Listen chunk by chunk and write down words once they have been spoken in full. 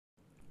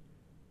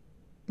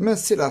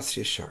Mesilas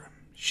Yesharim,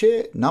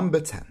 Shir number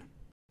 10.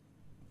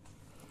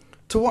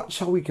 To what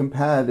shall we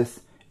compare this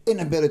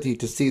inability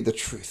to see the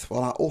truth?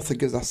 Well, our author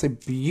gives us a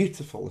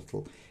beautiful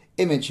little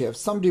image here of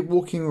somebody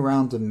walking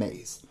around a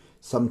maze.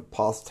 Some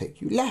paths take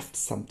you left,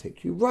 some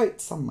take you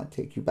right, some might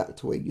take you back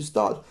to where you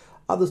start,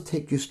 others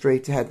take you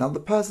straight ahead. Now,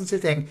 the person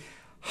sitting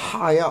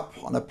high up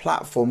on a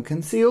platform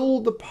can see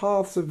all the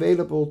paths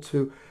available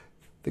to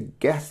the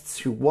guests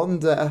who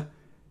wander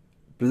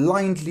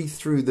blindly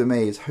through the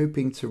maze,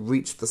 hoping to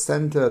reach the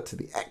center, to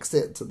the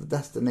exit, to the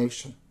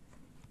destination.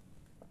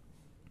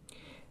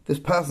 This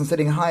person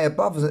sitting high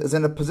above is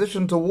in a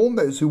position to warn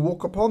those who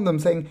walk upon them,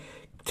 saying,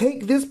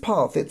 take this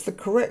path, it's the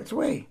correct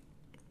way.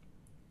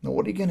 Now,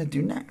 what are you going to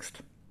do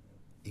next?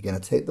 You're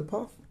going to take the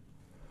path?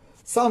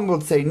 Some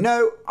would say,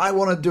 no, I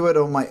want to do it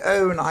on my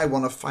own. I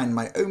want to find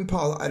my own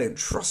path. I don't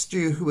trust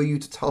you. Who are you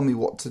to tell me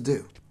what to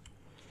do?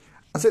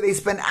 And so they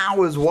spend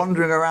hours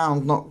wandering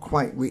around, not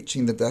quite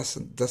reaching the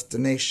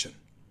destination.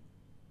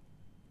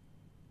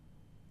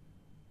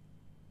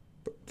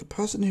 But the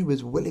person who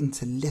is willing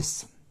to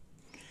listen,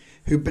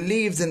 who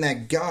believes in their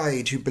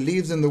guide, who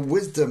believes in the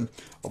wisdom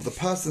of the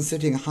person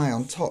sitting high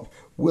on top,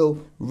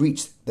 will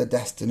reach the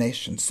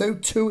destination. So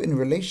too in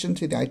relation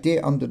to the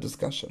idea under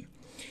discussion.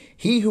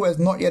 He who has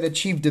not yet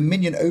achieved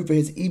dominion over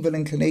his evil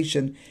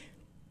inclination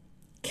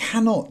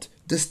cannot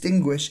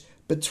distinguish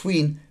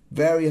between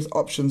various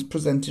options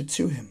presented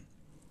to him.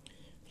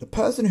 The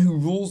person who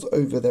rules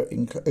over their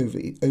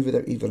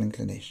evil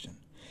inclination,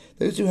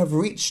 those who have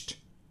reached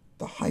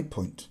the high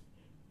point,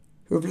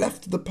 who have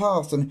left the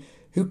past and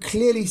who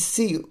clearly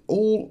see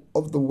all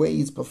of the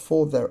ways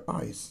before their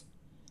eyes,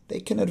 they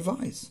can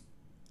advise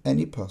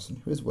any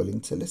person who is willing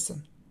to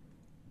listen.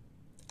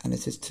 And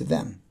it is to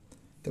them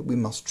that we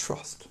must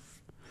trust.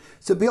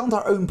 So beyond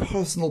our own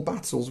personal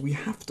battles, we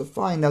have to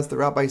find, as the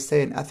rabbis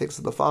say in Ethics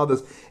of the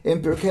Fathers, in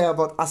Pirkei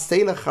Avot,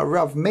 Aseh lecha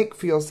rav, make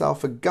for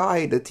yourself a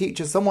guide, a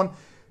teacher, someone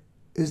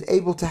who's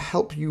able to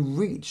help you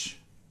reach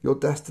your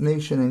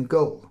destination and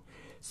goal.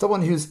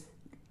 Someone who's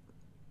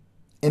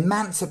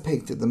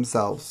emancipated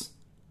themselves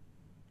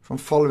from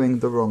following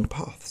the wrong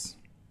paths.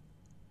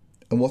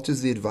 And what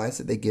is the advice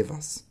that they give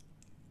us?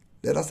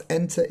 Let us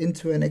enter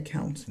into an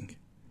accounting.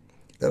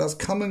 Let us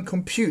come and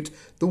compute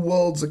the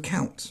world's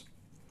account.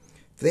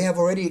 They have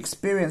already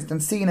experienced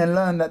and seen and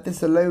learned that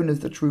this alone is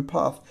the true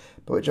path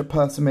by which a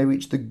person may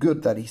reach the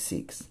good that he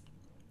seeks,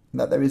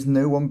 and that there is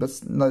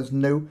there's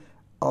no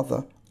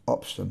other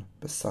option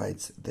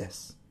besides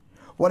this.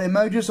 What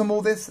emerges from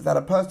all this is that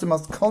a person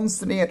must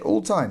constantly at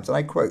all times, and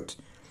I quote,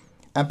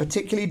 and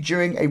particularly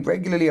during a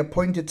regularly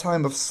appointed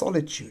time of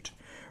solitude,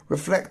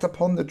 reflect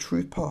upon the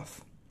true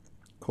path,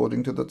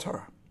 according to the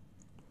Torah,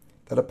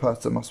 that a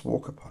person must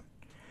walk upon.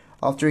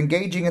 After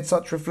engaging in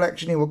such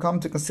reflection, he will come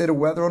to consider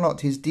whether or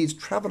not his deeds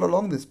travel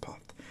along this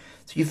path.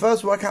 So you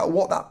first work out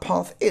what that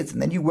path is, and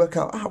then you work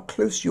out how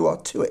close you are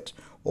to it.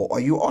 Or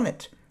are you on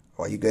it?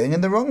 Or are you going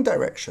in the wrong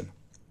direction?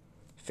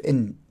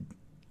 In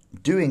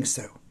doing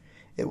so,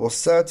 it will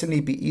certainly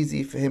be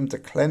easy for him to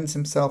cleanse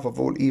himself of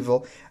all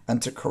evil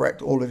and to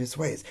correct all of his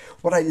ways.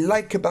 What I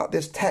like about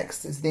this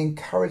text is the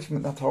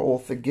encouragement that our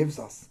author gives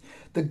us.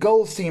 The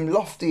goals seem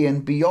lofty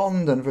and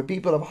beyond and for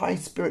people of high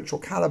spiritual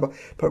caliber,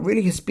 but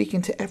really he's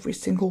speaking to every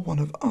single one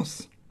of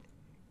us.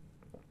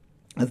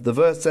 As the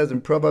verse says in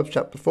Proverbs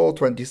chapter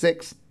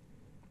 4:26,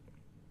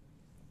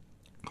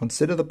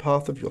 consider the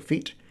path of your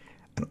feet,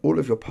 and all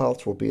of your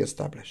paths will be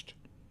established.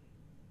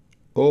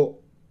 Or,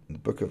 in the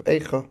book of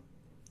Eicha,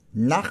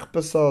 Nach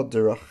basar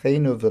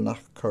derachenu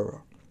v'nach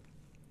kora.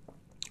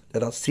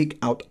 Let us seek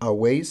out our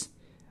ways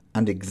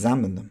and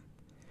examine them.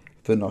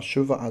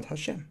 V'nashuva ad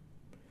Hashem.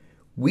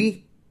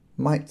 We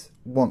might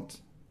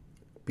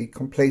be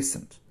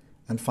complacent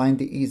and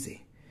find it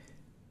easy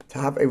to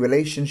have a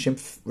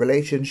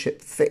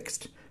relationship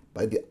fixed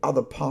by the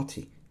other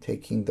party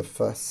taking the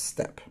first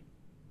step.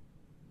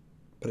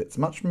 But it's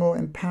much more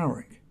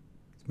empowering,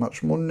 it's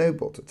much more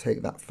noble to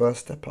take that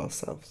first step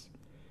ourselves.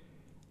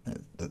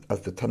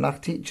 As the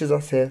Tanakh teaches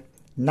us here,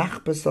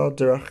 Nach basar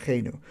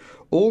derachenu.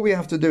 All we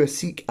have to do is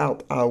seek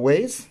out our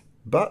ways,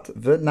 but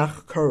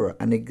v'nach kora,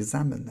 and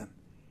examine them.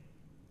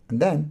 And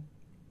then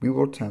we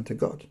will turn to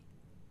God.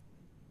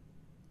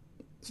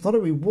 It's not a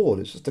reward,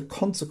 it's just a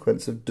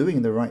consequence of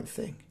doing the right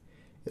thing.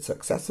 It's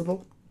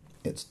accessible,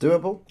 it's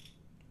doable.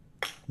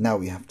 Now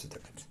we have to do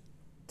it.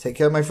 Take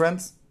care, my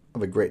friends.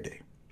 Have a great day.